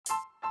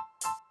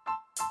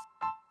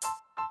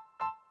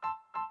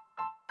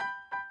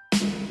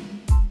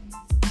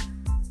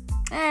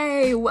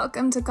Hey,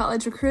 welcome to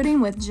College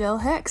Recruiting with Jill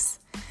Hicks.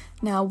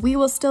 Now, we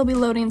will still be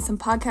loading some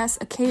podcasts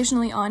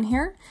occasionally on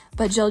here,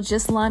 but Jill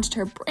just launched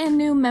her brand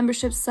new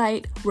membership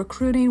site,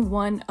 Recruiting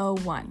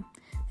 101.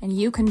 And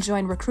you can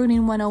join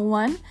Recruiting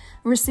 101,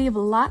 receive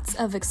lots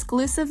of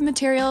exclusive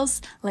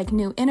materials like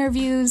new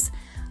interviews,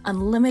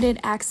 unlimited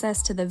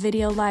access to the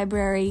video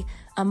library,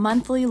 a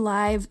monthly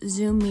live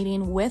Zoom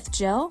meeting with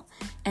Jill,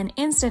 and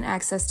instant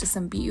access to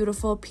some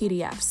beautiful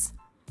PDFs.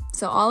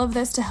 So all of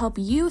this to help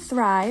you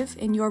thrive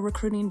in your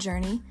recruiting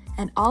journey,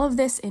 and all of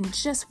this in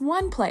just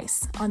one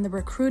place on the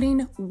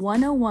Recruiting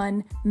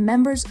 101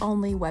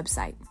 members-only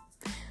website.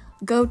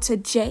 Go to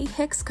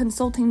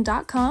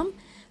jhicksconsulting.com,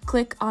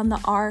 click on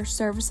the Our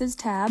Services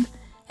tab,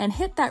 and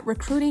hit that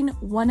Recruiting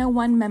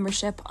 101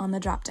 membership on the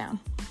dropdown.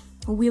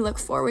 We look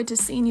forward to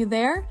seeing you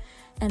there,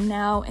 and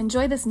now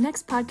enjoy this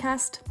next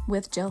podcast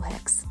with Jill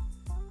Hicks.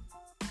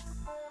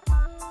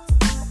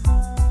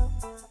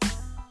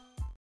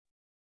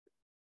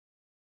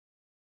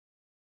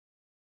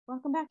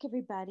 Welcome back,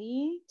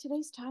 everybody.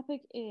 Today's topic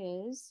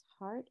is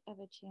Heart of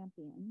a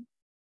Champion.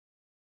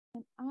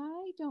 And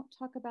I don't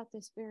talk about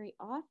this very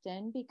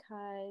often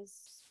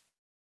because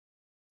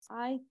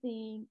I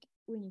think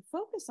when you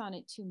focus on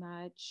it too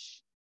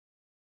much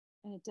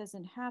and it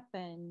doesn't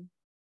happen,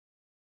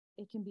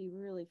 it can be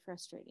really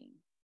frustrating.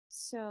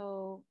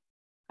 So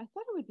I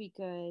thought it would be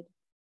good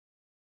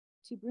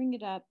to bring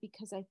it up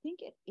because I think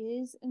it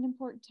is an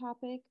important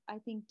topic. I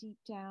think deep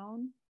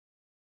down,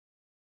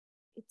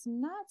 it's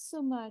not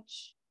so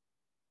much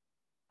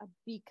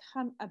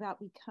about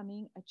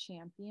becoming a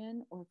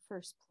champion or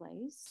first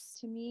place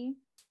to me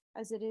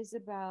as it is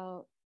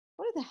about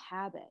what are the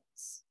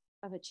habits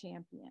of a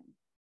champion.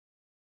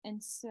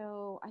 And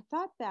so I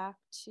thought back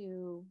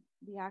to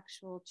the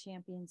actual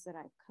champions that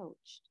I've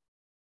coached.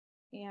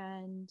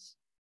 And,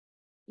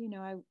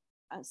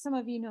 some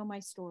of you know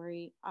my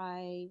story.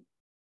 I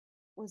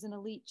was an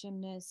elite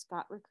gymnast,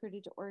 got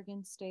recruited to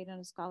Oregon State on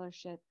a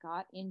scholarship,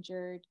 got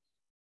injured.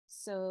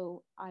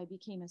 So I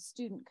became a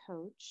student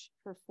coach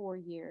for 4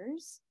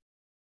 years.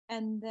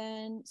 And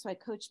then, so I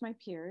coached my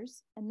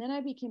peers. And then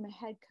I became an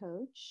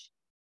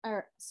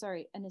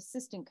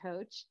assistant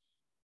coach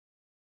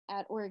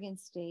at Oregon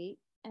State.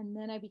 And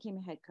then I became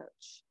a head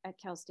coach at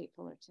Cal State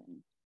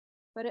Fullerton.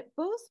 But at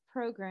both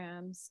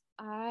programs,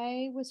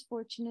 I was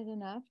fortunate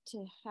enough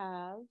to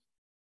have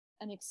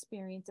an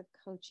experience of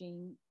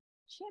coaching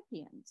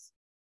champions.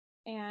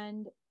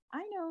 And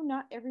I know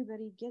not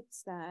everybody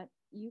gets that.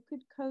 You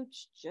could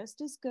coach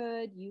just as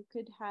good, you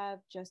could have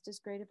just as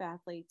great of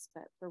athletes,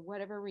 but for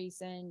whatever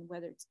reason,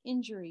 whether it's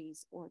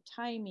injuries or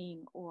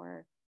timing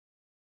or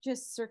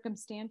just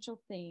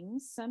circumstantial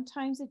things,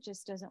 sometimes it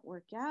just doesn't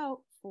work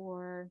out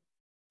for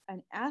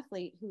an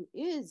athlete who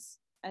is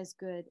as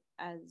good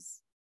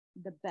as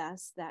the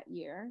best that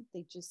year.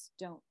 They just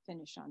don't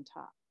finish on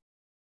top.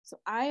 So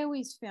I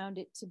always found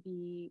it to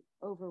be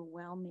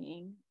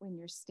overwhelming when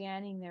you're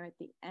standing there at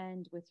the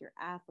end with your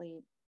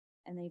athlete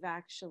and they've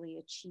actually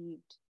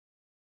achieved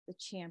the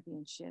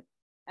championship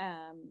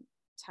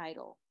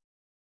title,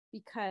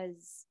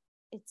 because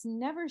it's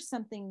never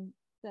something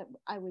that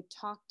I would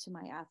talk to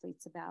my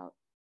athletes about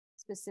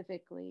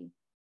specifically.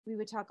 We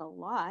would talk a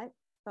lot,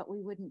 but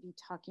we wouldn't be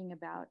talking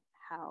about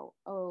how,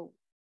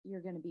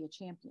 you're going to be a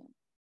champion,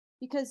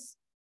 because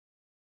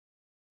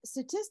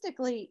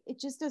statistically, it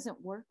just doesn't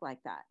work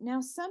like that.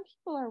 Now, some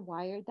people are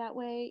wired that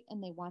way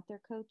and they want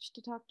their coach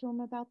to talk to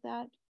them about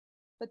that.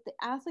 But the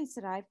athletes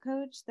that I've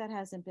coached, that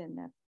hasn't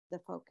been the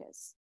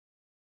focus.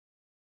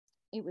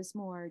 It was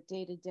more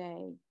day to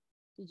day.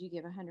 Did you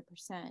give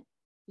 100%?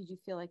 Did you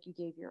feel like you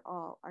gave your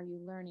all? Are you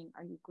learning?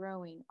 Are you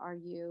growing? Are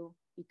you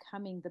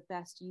becoming the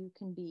best you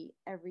can be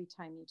every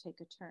time you take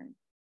a turn?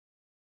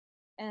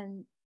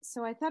 And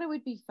so I thought it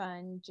would be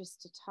fun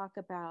just to talk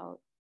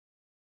about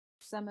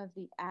some of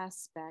the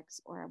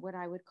aspects, or what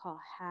I would call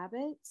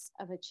habits,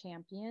 of a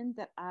champion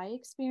that I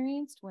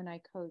experienced when I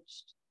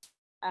coached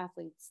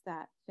athletes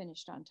that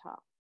finished on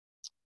top.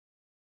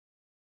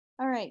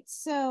 All right,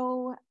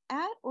 so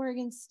at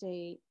Oregon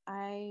State,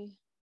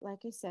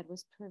 like I said,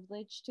 was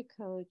privileged to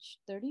coach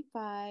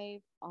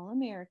 35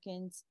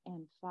 All-Americans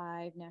and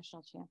 5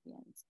 national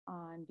champions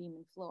on beam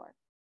and floor.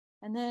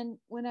 And then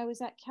when I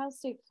was at Cal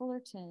State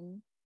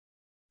Fullerton,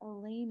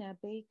 Elena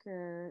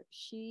Baker,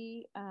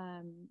 she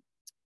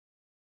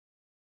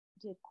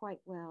did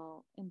quite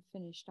well and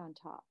finished on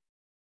top.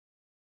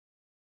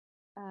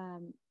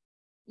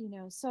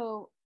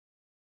 So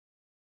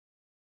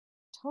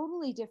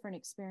totally different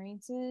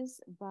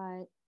experiences,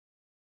 but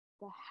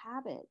the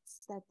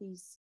habits that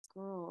these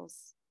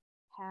girls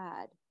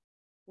had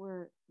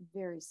were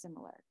very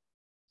similar.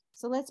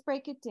 So let's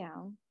break it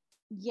down.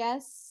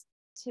 Yes,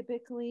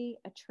 typically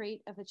a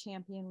trait of a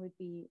champion would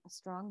be a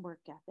strong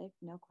work ethic,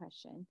 no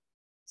question,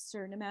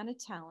 certain amount of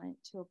talent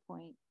to a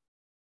point.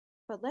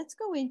 But let's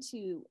go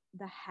into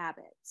the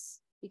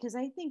habits, because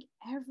I think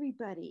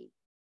everybody,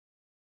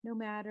 no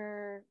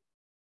matter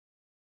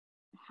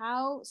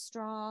how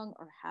strong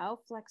or how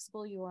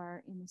flexible you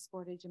are in the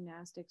sport of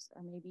gymnastics,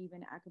 or maybe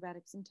even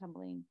acrobatics and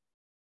tumbling,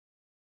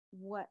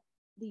 what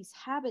these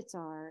habits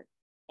are,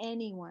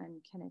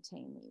 anyone can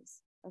attain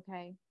these.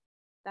 Okay.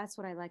 That's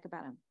what I like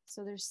about them.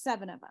 So there's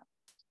 7 of them.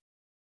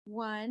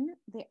 1,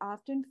 they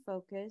often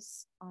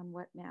focus on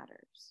what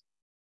matters.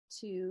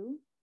 2,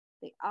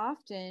 they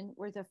often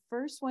were the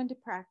first one to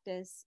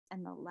practice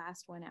and the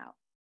last one out.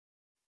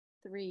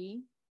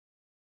 3,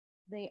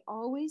 they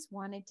always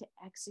wanted to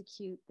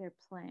execute their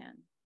plan.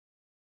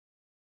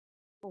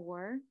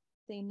 4,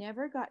 they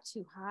never got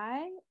too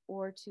high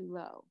or too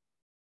low.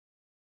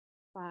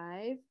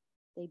 5,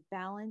 they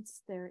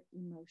balanced their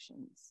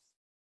emotions.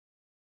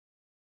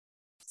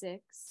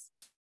 6,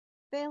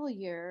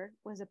 failure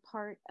was a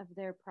part of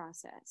their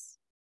process,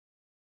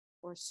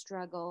 or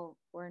struggle,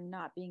 or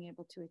not being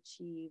able to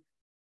achieve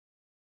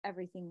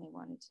everything they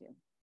wanted to.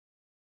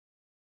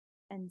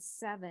 And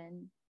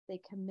 7, they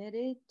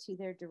committed to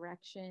their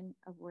direction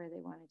of where they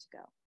wanted to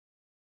go.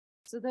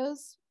 So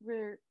those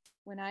were,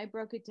 when I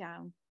broke it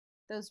down,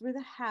 those were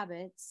the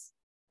habits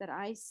that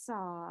I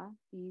saw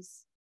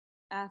these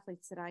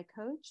athletes that I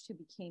coached who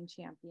became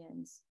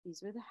champions.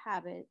 These were the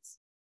habits,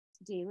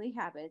 daily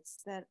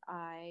habits that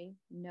I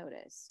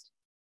noticed.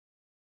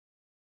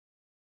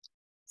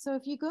 So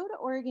if you go to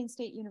Oregon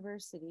State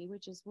University,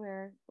 which is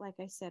where, like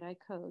I said, I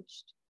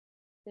coached,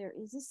 there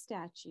is a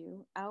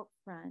statue out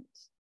front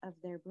of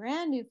their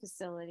brand new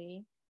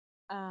facility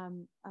of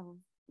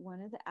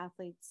one of the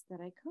athletes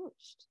that I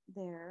coached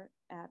there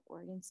at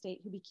Oregon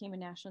State, who became a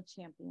national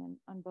champion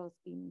on both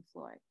beam and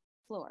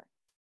floor.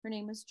 Her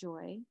name was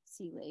Joy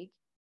Seelig,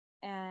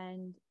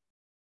 and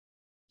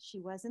she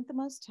wasn't the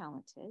most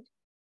talented.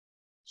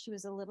 She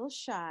was a little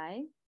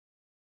shy,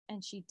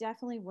 and she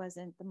definitely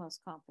wasn't the most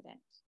confident.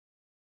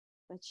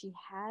 But she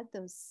had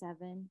those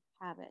 7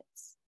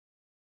 habits.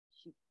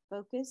 She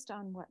focused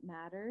on what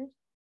mattered,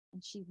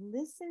 and she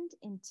listened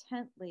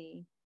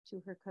intently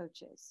to her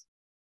coaches.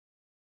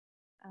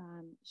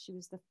 She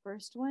was the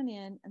first one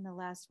in and the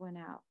last one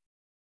out.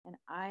 And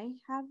I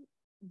have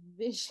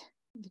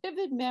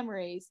vivid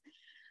memories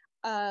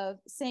of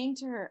saying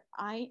to her,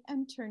 I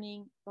am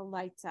turning the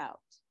lights out.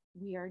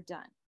 We are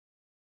done.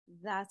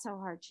 That's how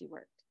hard she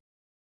worked.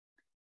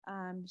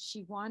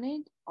 She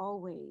wanted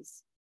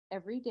always,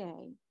 every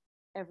day,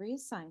 every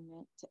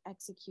assignment to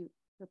execute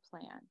her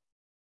plan.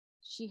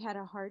 She had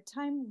a hard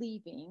time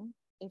leaving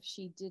if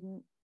she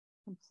didn't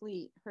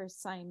complete her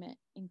assignment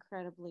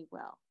incredibly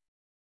well.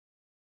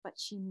 But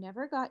she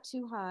never got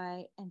too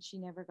high and she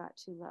never got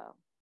too low.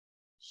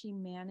 She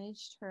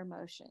managed her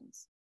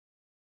emotions.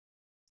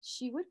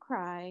 She would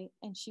cry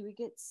and she would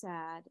get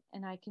sad.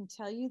 And I can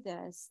tell you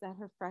this, that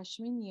her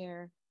freshman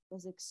year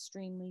was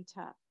extremely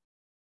tough.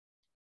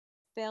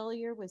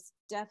 Failure was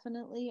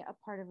definitely a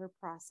part of her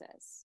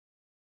process.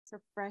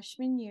 Her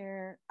freshman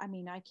year, I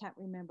mean, I can't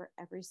remember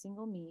every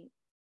single meet,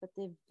 but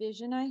the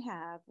vision I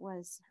have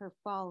was her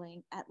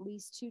falling at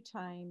least 2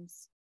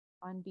 times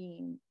on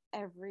beam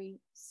every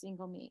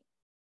single meet.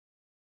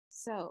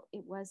 So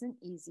it wasn't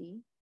easy.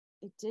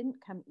 It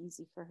didn't come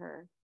easy for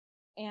her.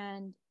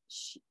 And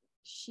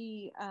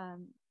she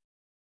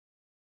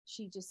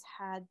just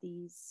had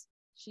these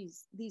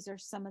are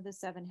some of the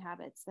 7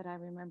 habits that I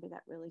remember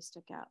that really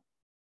stuck out.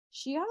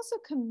 She also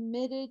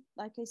committed,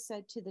 like I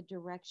said, to the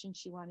direction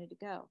she wanted to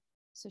go.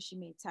 So she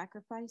made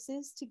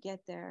sacrifices to get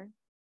there,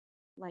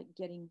 like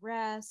getting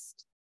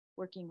rest,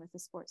 working with a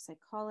sports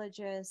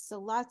psychologist. So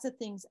lots of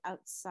things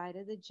outside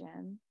of the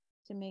gym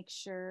to make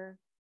sure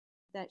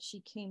that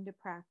she came to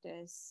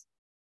practice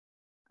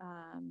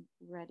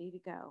ready to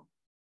go.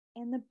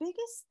 And the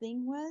biggest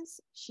thing was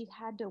she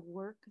had to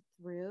work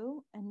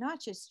through, and not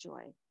just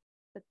Joy,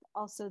 but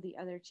also the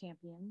other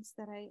champions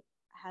that I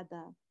had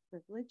the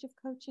privilege of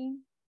coaching.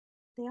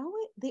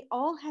 They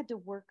all had to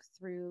work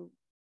through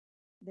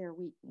their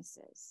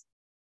weaknesses.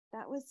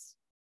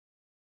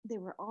 They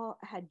were all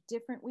had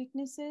different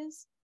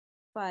weaknesses,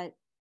 but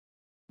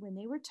when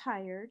they were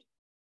tired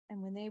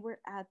and when they were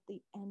at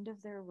the end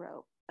of their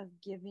rope of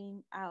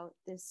giving out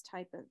these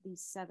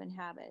 7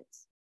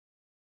 habits,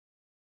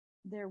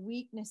 their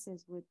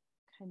weaknesses would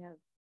kind of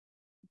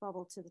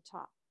bubble to the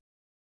top.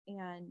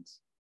 And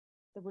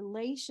the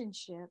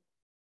relationship,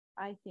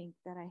 I think,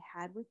 that I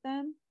had with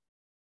them,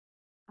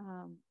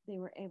 they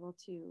were able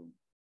to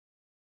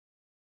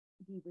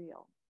be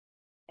real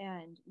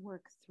and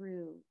work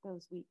through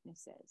those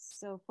weaknesses.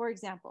 So, for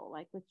example,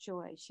 like with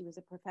Joy, she was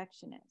a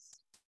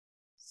perfectionist.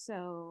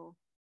 So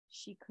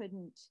she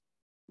couldn't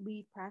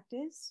leave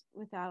practice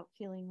without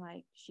feeling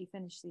like she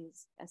finished the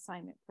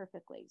assignment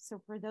perfectly. So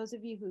for those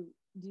of you who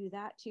do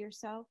that to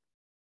yourself,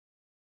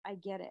 I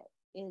get it.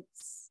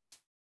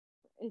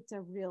 It's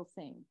a real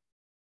thing.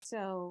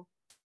 So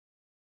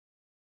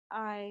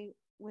I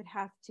would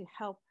have to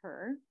help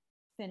her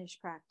finish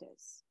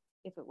practice.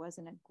 If it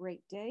wasn't a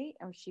great day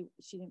or she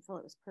didn't feel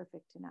it was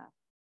perfect enough,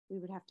 we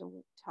would have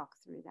to talk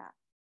through that.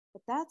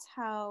 But that's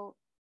how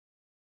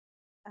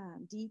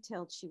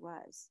detailed she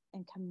was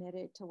and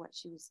committed to what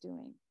she was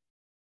doing.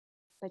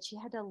 But she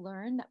had to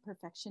learn that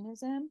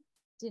perfectionism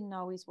didn't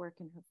always work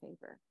in her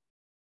favor.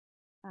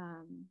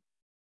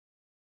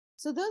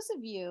 So those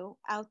of you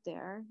out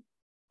there,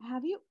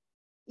 have you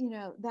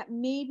that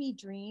maybe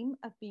dream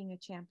of being a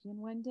champion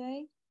one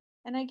day.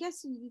 And I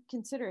guess you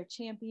consider a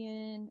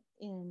champion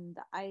in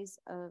the eyes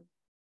of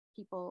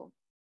people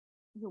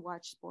who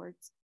watch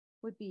sports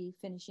would be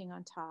finishing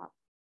on top.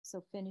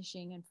 So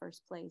finishing in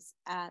first place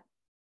at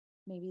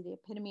maybe the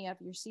epitome of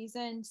your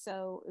season.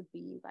 So it would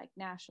be like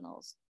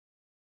nationals.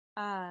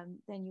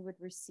 Then you would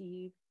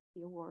receive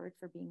the award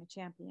for being a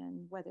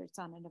champion, whether it's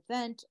on an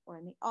event or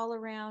in the all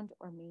around,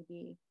 or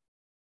maybe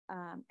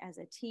as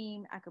a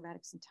team,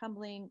 acrobatics and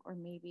tumbling, or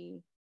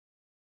maybe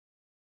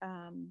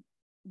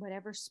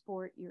whatever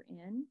sport you're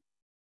in.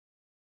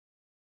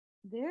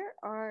 There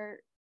are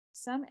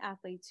some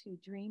athletes who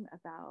dream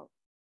about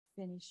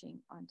finishing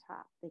on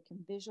top. They can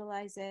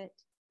visualize it,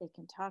 they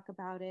can talk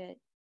about it.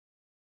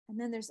 And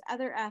then there's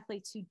other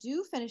athletes who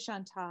do finish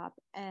on top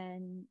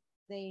and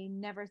they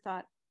never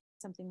thought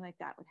something like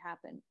that would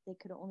happen. They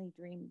could only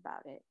dream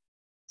about it.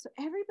 So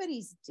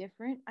everybody's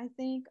different, I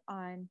think,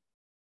 on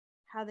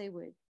how they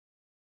would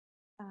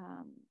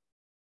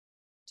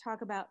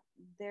talk about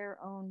their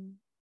own,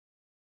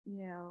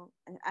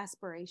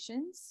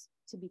 aspirations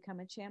to become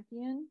a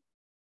champion.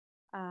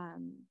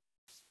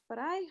 But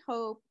I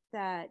hope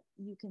that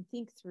you can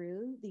think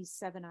through these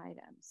 7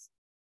 items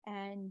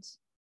and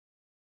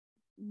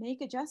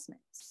make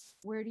adjustments.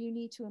 Where do you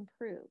need to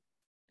improve?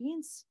 Be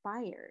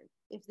inspired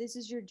if this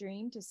is your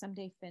dream to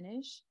someday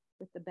finish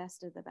with the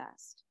best of the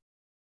best.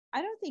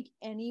 I don't think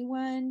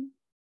anyone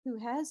who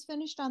has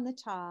finished on the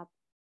top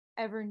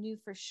ever knew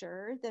for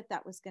sure that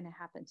that was going to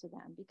happen to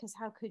them, because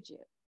how could you?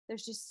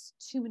 There's just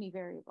too many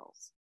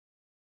variables.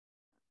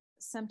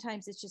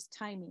 Sometimes it's just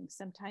timing.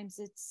 Sometimes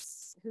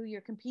it's who you're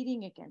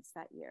competing against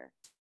that year.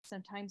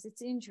 Sometimes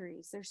it's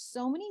injuries. There's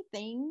so many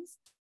things.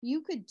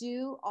 You could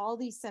do all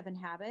these 7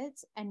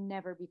 habits and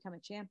never become a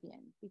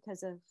champion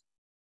because of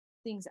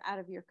things out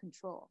of your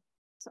control.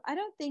 So I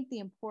don't think the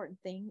important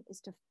thing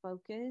is to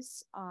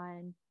focus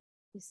on,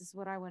 this is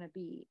what I want to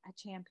be, a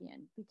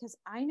champion. Because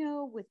I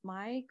know with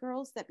my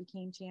girls that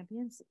became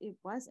champions,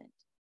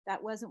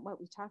 that wasn't what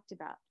we talked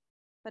about.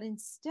 But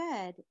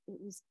instead, it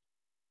was,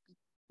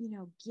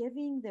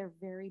 giving their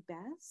very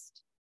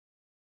best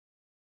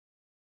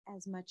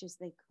as much as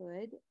they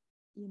could,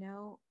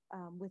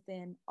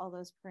 within all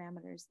those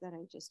parameters that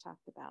I just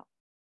talked about.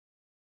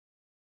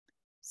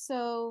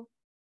 So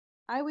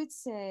I would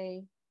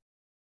say,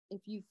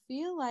 if you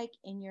feel like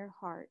in your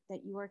heart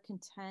that you are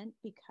content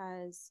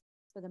because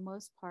for the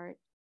most part,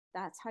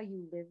 that's how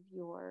you live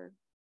your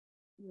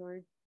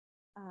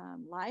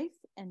life,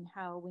 and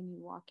how when you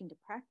walk into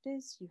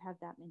practice, you have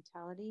that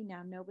mentality.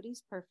 Now,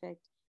 nobody's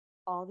perfect.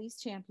 All these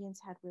champions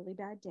had really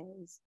bad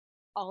days.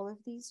 All of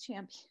these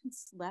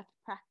champions left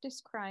practice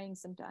crying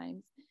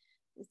sometimes.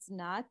 It's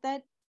not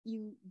that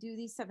you do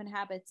these 7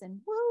 habits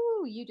and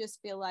woo, you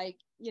just feel like,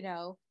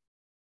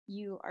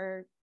 you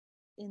are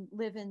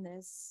live in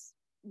this,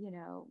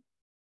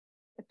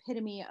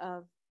 epitome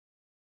of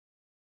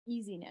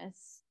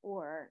easiness,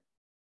 or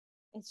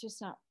it's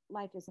just not,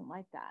 life isn't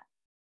like that.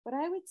 But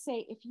I would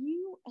say if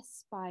you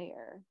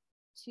aspire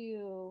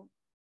to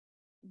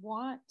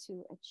want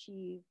to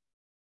achieve,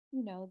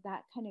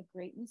 that kind of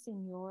greatness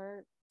in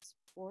your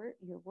sport,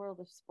 your world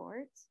of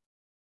sports,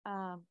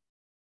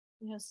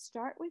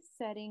 start with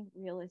setting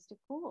realistic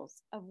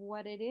goals of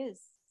what it is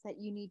that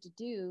you need to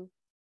do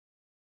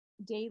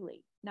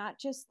daily, not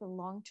just the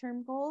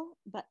long-term goal,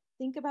 but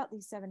think about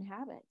these 7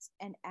 habits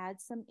and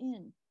add some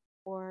in,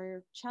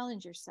 or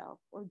challenge yourself,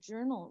 or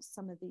journal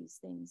some of these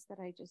things that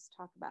I just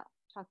talked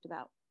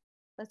about.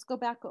 Let's go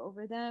back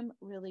over them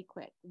really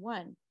quick.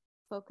 1,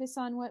 focus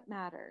on what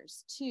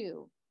matters.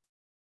 2,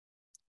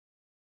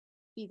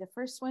 be the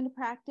first one to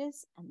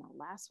practice and the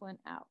last one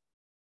out.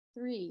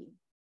 3,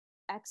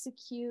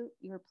 execute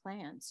your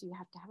plan. So you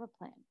have to have a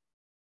plan.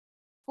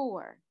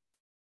 4,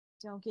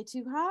 don't get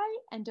too high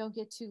and don't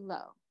get too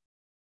low.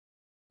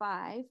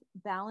 5,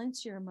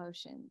 balance your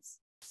emotions.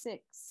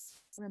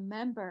 6,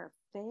 remember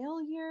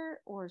failure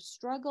or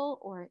struggle,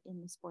 or in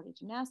the sport of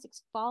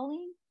gymnastics,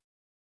 falling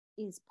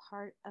is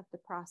part of the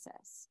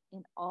process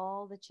in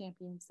all the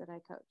champions that I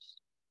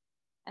coached.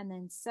 And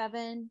then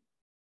 7,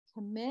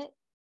 commit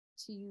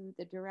to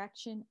the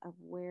direction of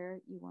where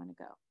you want to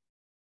go.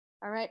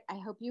 All right, I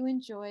hope you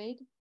enjoyed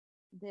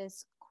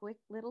this quick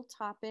little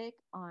topic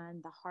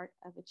on the heart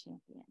of a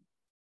champion.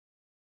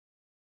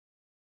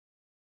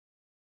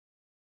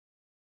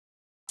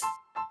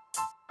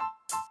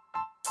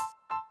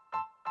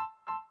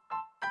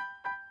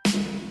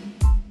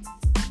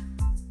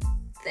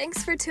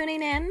 Thanks for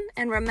tuning in,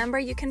 and remember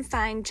you can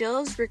find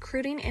Jill's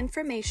recruiting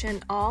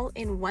information all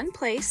in one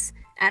place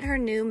at her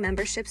new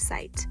membership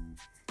site.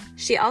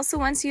 She also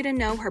wants you to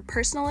know her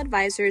personal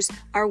advisors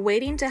are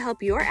waiting to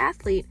help your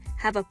athlete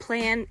have a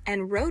plan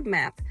and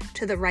roadmap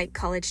to the right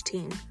college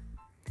team.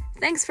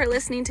 Thanks for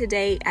listening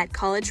today at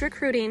College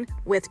Recruiting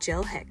with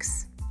Jill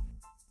Hicks.